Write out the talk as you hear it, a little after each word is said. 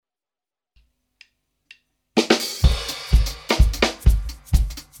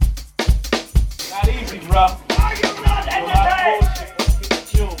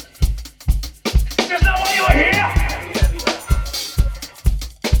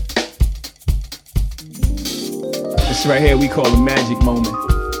This right here we call a magic moment.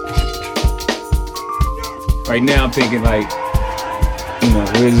 Right now I'm thinking like,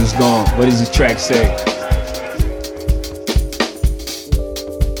 where's this going? What does this track say?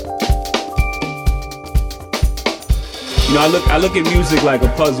 I look at music like a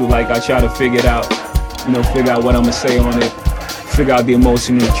puzzle, like I try to figure it out, figure out what I'm gonna say on it, figure out the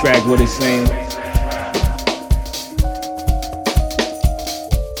emotion in the track, what it's saying.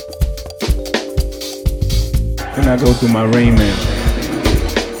 Then I go through my Rain Man.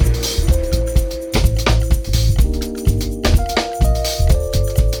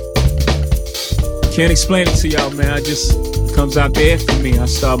 Can't explain it to y'all, man. It just comes out there for me. I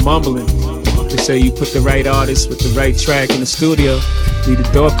start mumbling. They say you put the right artist with the right track in the studio, leave the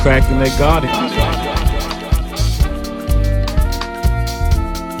door crack and let God in.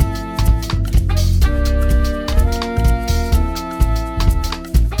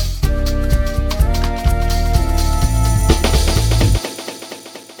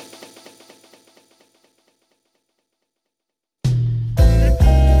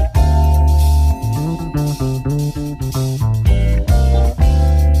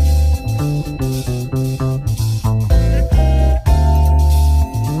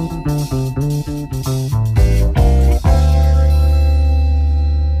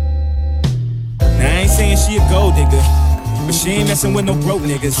 With no broke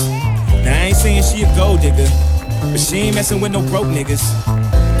niggas. Now I ain't saying she a gold digger, but she ain't messing with no broke niggas.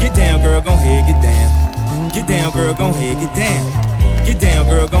 Get down, girl, gon' head, get down. Get down, girl, gon' head, get down. Get down,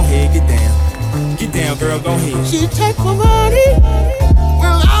 girl, gon' head, get down. Get down, girl, gon' head. She take my money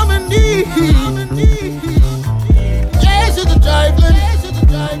when I'm in need. Ass is a trifling,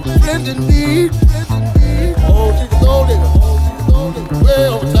 friend in need. Oh, she's a gold digger, way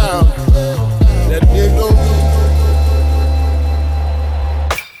over town. That big old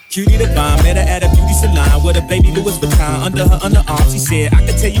Cutie the bomb, met her at a beauty salon with a baby Louis Vuitton under her underarm. She said, I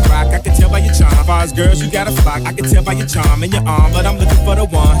can tell you rock, I can tell by your charm. Fars girls, you got a flock, I can tell by your charm and your arm, but I'm looking for the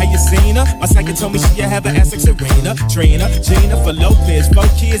one. Have you seen her? My psychic told me she have an ass like Serena, Trina, Gina for Lopez, 4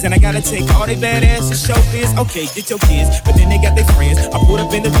 kids, and I gotta take all they badass to show this. Okay, get your kids, but then they got their friends. I pulled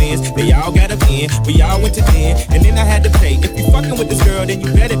up in the Benz, they all got a bin. We all went to den, and then I had to pay. If you fucking with this girl, then you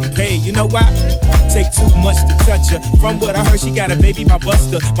better be paid. You know why? Take too much to touch her. From what I heard, she got a baby by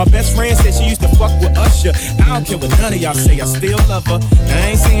Buster. My best friend said she used to fuck with Usher. I don't care what none of y'all say, I still love her. Now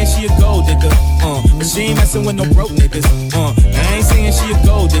I ain't saying she a gold digger, but she ain't messing with no broke niggas. Now I ain't saying she a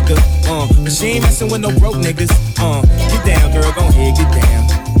gold digger, but she ain't messing with no broke niggas. Get down, girl, gon' head, get down.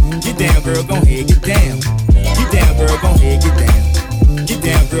 Get down, girl, gon' head, get down. Get down, girl, gon' head, get down. Get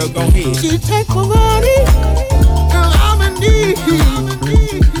down, girl, gon' head. She take my money, girl, I'm in need.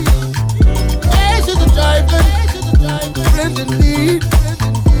 Ass is a trifling, friend in need.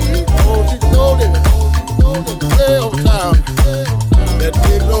 Oh, she's a gold digger, way over town. That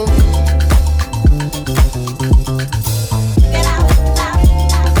big old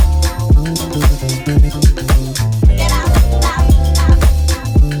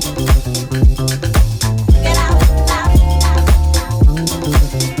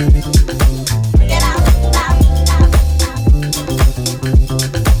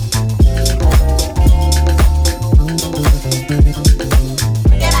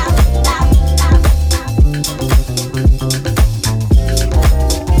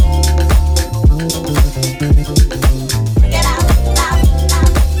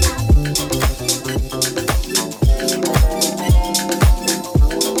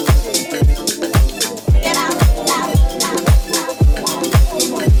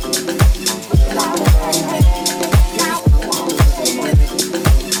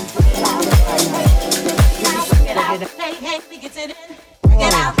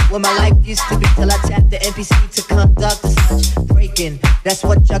that's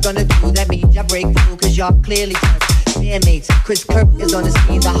what y'all gonna do, that means y'all break through, cause y'all clearly bandmates. Chris Kirk is on the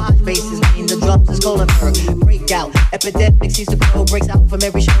scene, the hot bass is mean, the drums is calling her. Breakout, epidemic seems to grow, breaks out from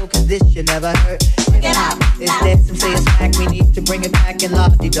every show, cause this you never heard. Hip hop is dead, some say it's back, we need to bring it back in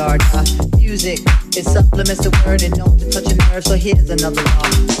la-di-da-da. Music, it supplements the word and known to touch a nerve, so here's another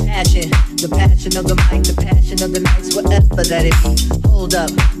one. Passion, the passion of the mic, the passion of the nights, whatever that it be. Hold up,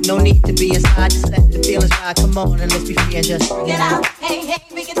 no need to be inside, just let the feelings ride, come on and let's be free and just get out. Hey, hey,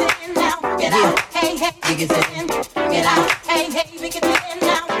 we get in now. Get out. Hey, hey, we get in. Get out. Hey, hey, we get in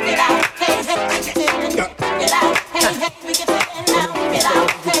now. Get out. Hey, hey, we get in. Get out. Hey, hey, we get in now. Get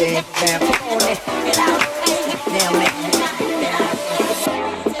out. Hey, hey, get out. Hey, hey, now, man. Get out.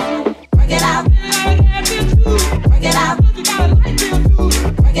 Work it out. Work it out.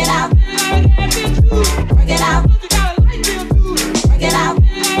 Work it out. Work it out. Work it out.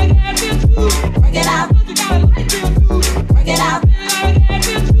 Work it out.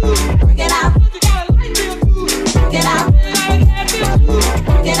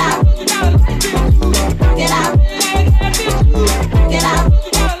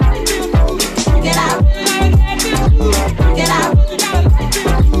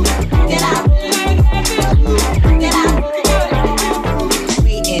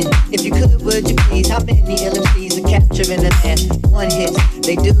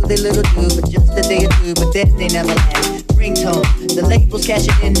 do their little do for just a day or two, but then they never last. Ringtone, the labels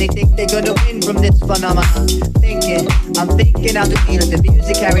cashing in, they think they're gonna win from this phenomenon. I'm thinking I'll do me, let the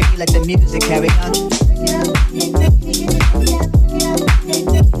music carry me, let the music carry on.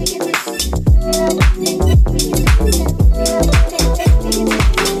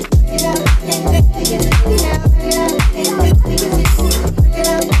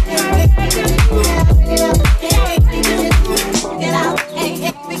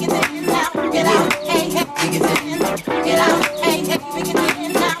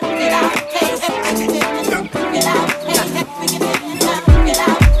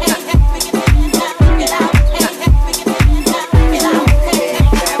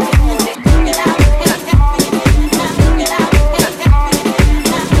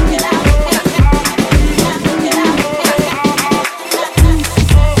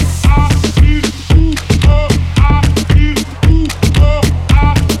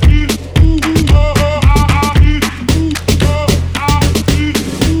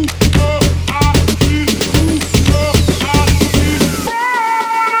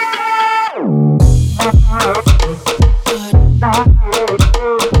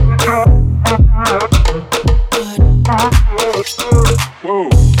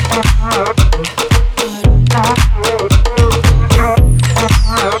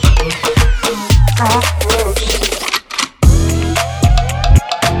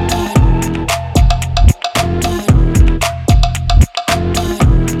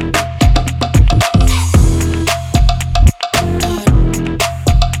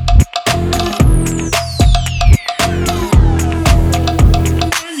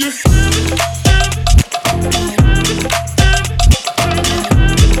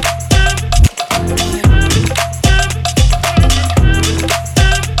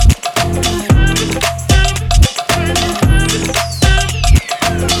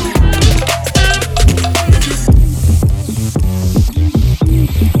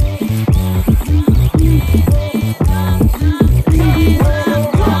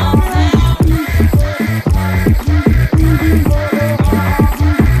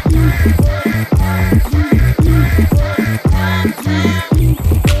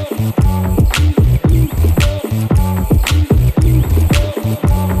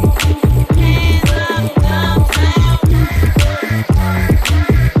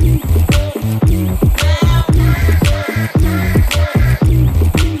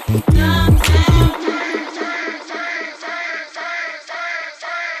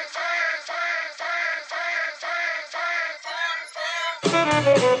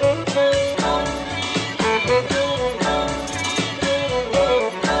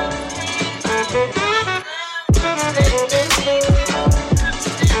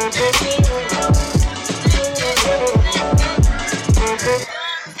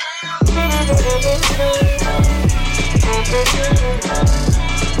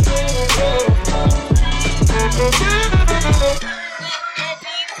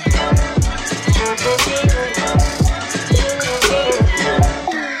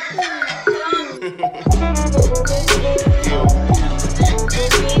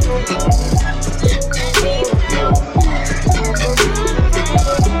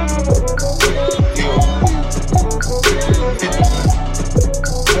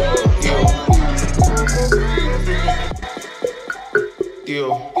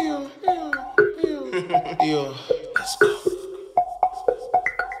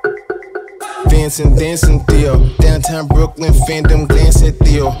 Dancing Theo. Downtown Brooklyn, fandom glance at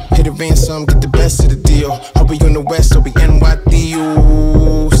Theo. Hit a ransom, get the best of the deal. Hope we on the west, so we NY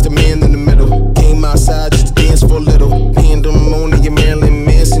Theo. It's the man in the middle. Came outside just to dance for a little. Pandemonium, Marilyn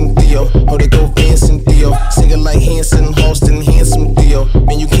Manson Theo. Oh, they go dancing Theo. Sing it like Hanson, Halston, handsome Theo.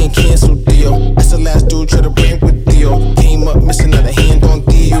 Man, you can't cancel Theo. That's the last dude try to brand with Theo. Came up missing another hand on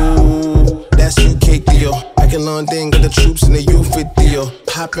Theo. That's UK Theo. Back in London, got the troops in the youth with Theo.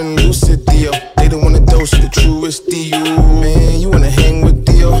 Poppin' lucid Theo. They don't wanna dose the truest Theo. Man, you wanna hang with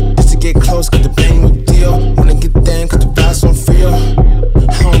Theo. Just to get close, get the bang with Theo. Wanna get down, cause the vibes on Frio.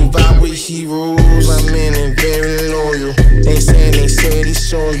 I don't vibe with heroes. I'm in and very loyal. They said they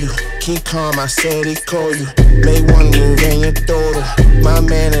saw you. Keep calm, I said they call you. Make one move and you total. My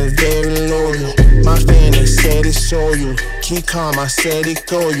man is very loyal. My fan, they said they saw you. Keep calm, I said they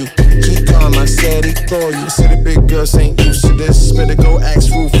call you. Keep calm, I said they call you. Said the big girls ain't used to this. Better go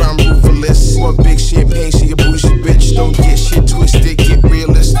ask Roof, I'm ruthless. One big champagne, she a bougie bitch. Don't get shit twisted, get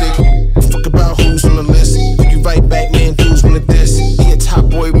realistic. Fuck about who's on the list. You right back, man, dudes wanna diss. He a top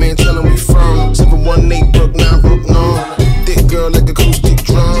boy, man, tell him we firm. 718 Brook, 9 Brook, no. Thick girl like acoustic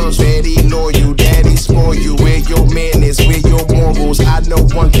drums. Daddy loyal, daddy spoil you. Where your man is, where your morals. I know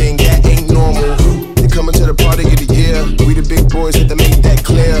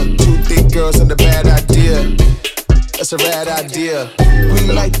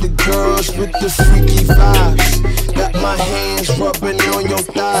with the freaky vibes. Got my hands rubbing on your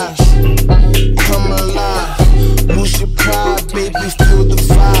thighs. Come alive, lose your pride, baby, feel the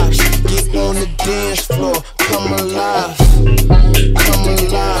vibes. Get on the dance floor, come alive, come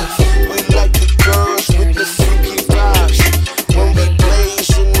alive. We like the girls with the freaky vibes. When we blaze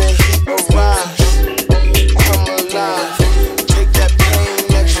and the heat arrives, come alive. Take that pain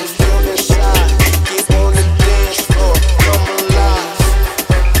that you feel inside. Get on the dance floor, come alive,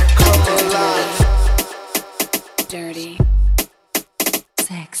 come alive. Dirty,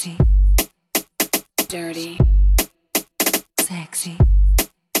 sexy, dirty, sexy,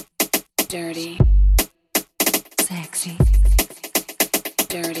 dirty, sexy,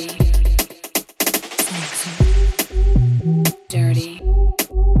 dirty, sexy, dirty,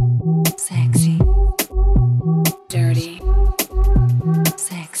 sexy, dirty,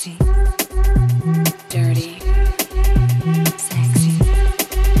 sexy, dirty, sexy, dirty,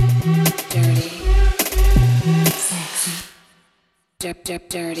 sexy, dirty,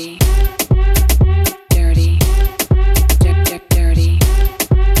 dirty, dirty,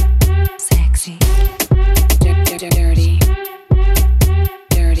 sexy, dirty, dirty, dirty, sexy, dirty, dirty,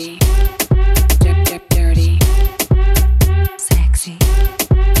 dirty, sexy,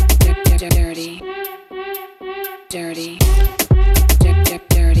 dirty, dirty, dirty, sexy,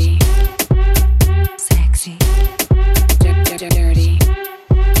 dirty, dirty, sexy,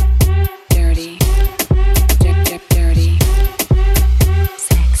 dirty,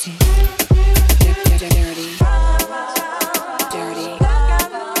 sexy, dirty, sexy, dirty.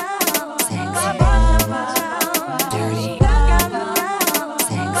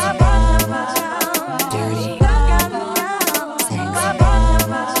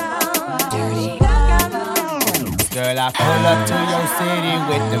 Girl, I pull up to your city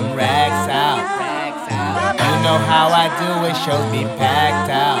with them racks out. You know how I do it, shows be packed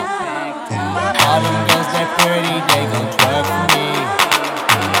out. All them girls that pretty, they gon' twerk for me.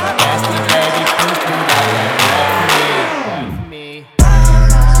 Nasty baby, poo-poo, that twerk for me.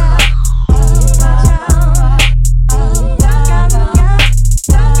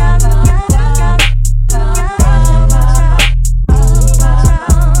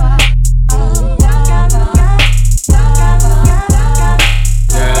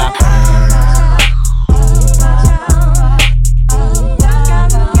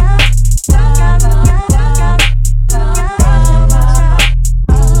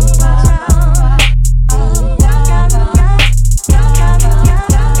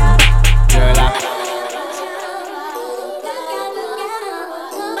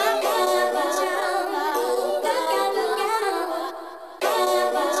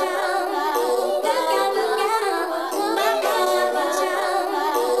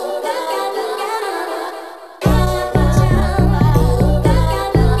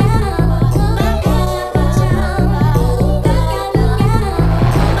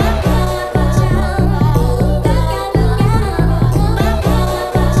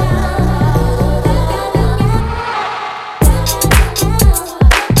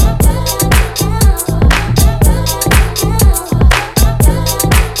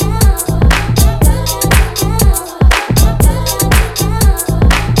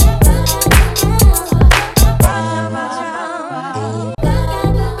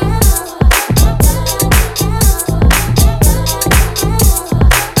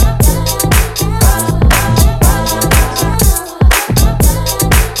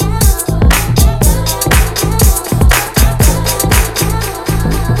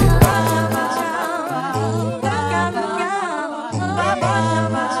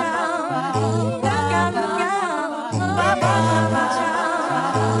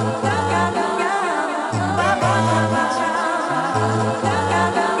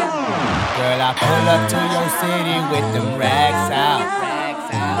 I pull up to your city with them racks out.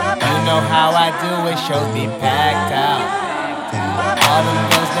 You know how I do it, shows be packed out. All them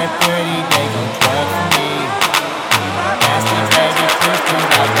girls that pretty, they gon' twerk for me. Nasty baby, poo-poo,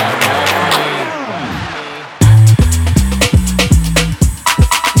 I got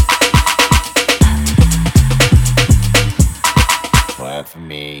twerk for me. Twerk for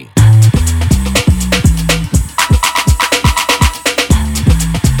me.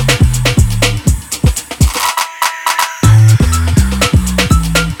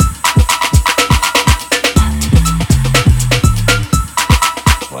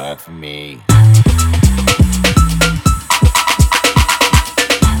 For me.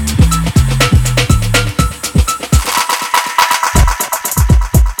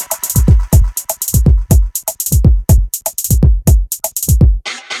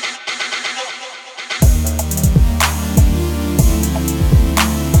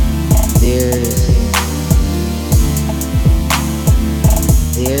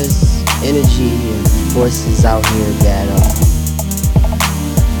 energy and forces out here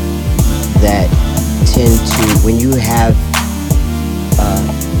that tend to, when you have,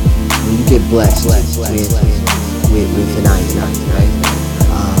 when you get blessed with phenomenon, right?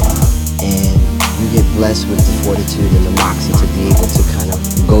 And you get blessed with the fortitude and the moxie to be able to kind of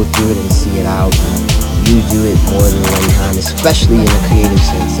go through it and see it out. You do it more than one time, especially in a creative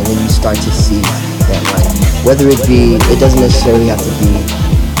sense, and then you start to see that, like, whether it be, it doesn't necessarily have to be,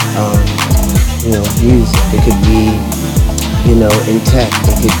 music. It could be, in tech.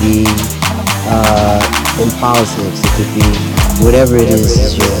 It could be in politics. It could be whatever it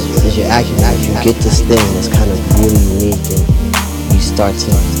is your acumen. You get this thing that's kind of really unique, and you start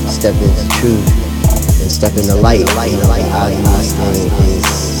to step into truth and step into light. The obvious thing is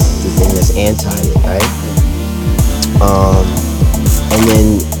the thing that's anti it, right? And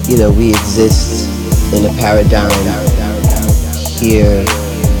then, we exist in a paradigm here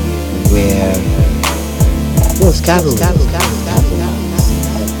where, it's capitalism.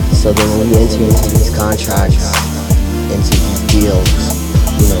 So then when we enter into these contracts, into these deals,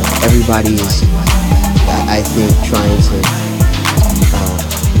 everybody is, I think, trying to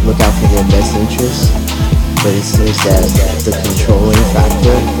look out for their best interests, but it seems that the controlling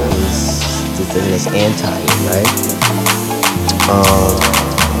factor is the thing that's anti, right?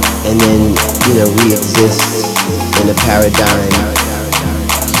 And then, we exist in a paradigm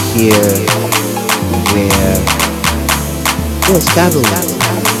here where, it's capitalism.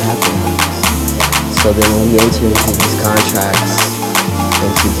 So then when we enter into these contracts,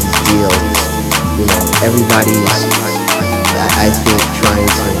 into these deals, everybody is, I think, trying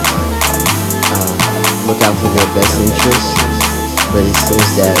to look out for their best interests, but it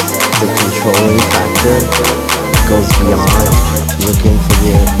seems that the controlling factor goes beyond looking for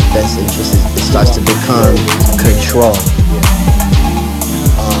their best interests. It starts to become control.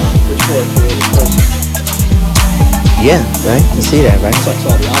 Yeah, right? You see that, right?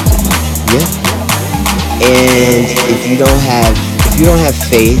 Yeah. And if you don't have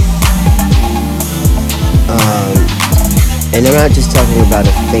faith, and I'm not just talking about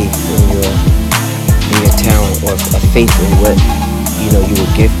a faith in your talent or a faith in what you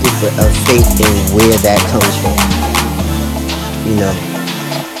were gifted, but a faith in where that comes from.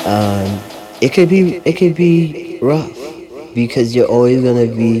 It could be rough because you're always gonna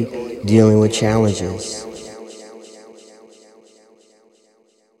be dealing with challenges.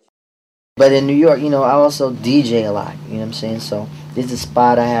 But in New York, I also DJ a lot, you know what I'm saying? So there's a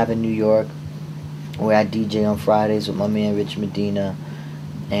spot I have in New York where I DJ on Fridays with my man Rich Medina,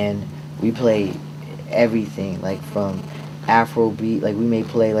 and we play everything, like from Afrobeat, like we may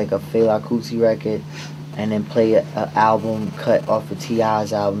play like a Fela Kuti record, and then play an album cut off of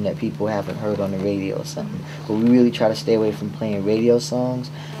T.I.'s album that people haven't heard on the radio or something. But we really try to stay away from playing radio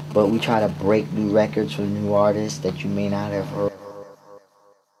songs, but we try to break new records from new artists that you may not have heard.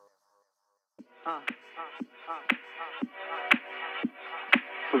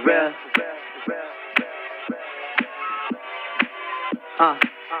 For real.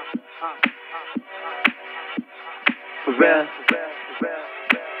 For real.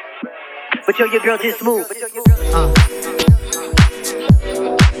 But yo, your girl just moved.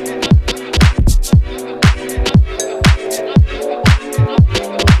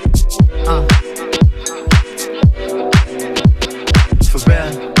 For real.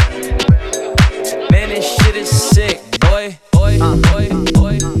 Man, this shit is sick, boy. Boy.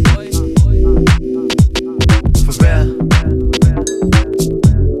 For real.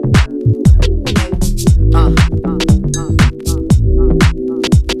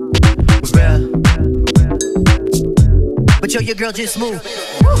 But yo, your girl just moved.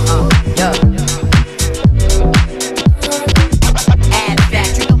 Yeah.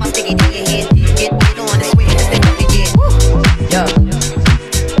 Abstract, you know my sticky D in here. Get on the swing, that's the fucking yeah.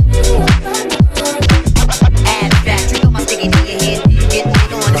 Abstract, you know my sticky D in here. Get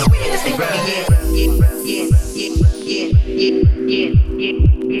on the swing, that's the fucking yeah.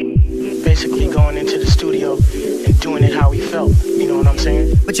 Basically going into the studio and doing it how he felt. You know what I'm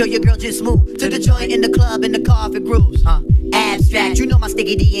saying? But yo, your girl just moved to the joint in the club in the car if it grooves. Abstract, you know my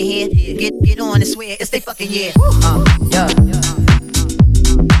sticky D in here. Get on and swear it's they fucking yeah. Yeah.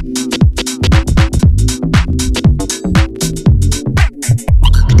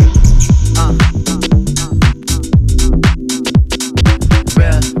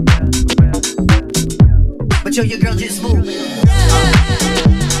 But yo, your girl just moved.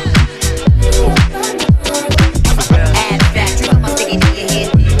 Abstract, you know my sticky D in here.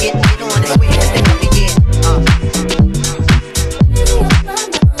 Get on and swear it's they fucking yeah.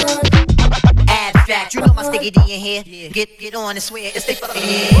 Abstract, you know my sticky D in here. Get on and swear it's they fucking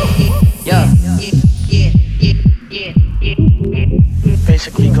yeah.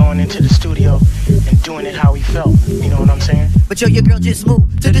 Basically going into the studio and doing it how he felt. You know what I'm saying? But yo, your girl just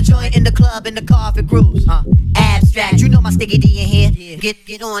moved to the joint in the club in the car for grooves. Abstract, you know my sticky D in here.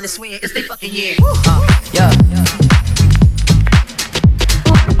 Get on and swear it's they fucking year. Yeah.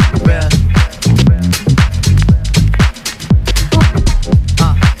 Real.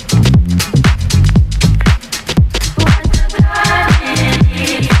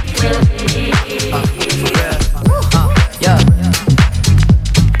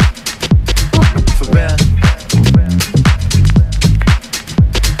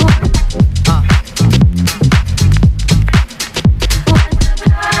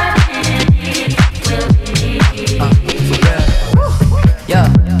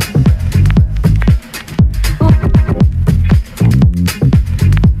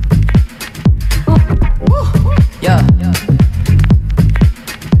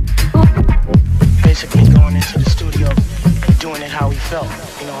 Basically going into the studio and doing it how he felt.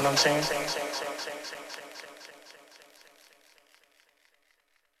 You know what I'm saying?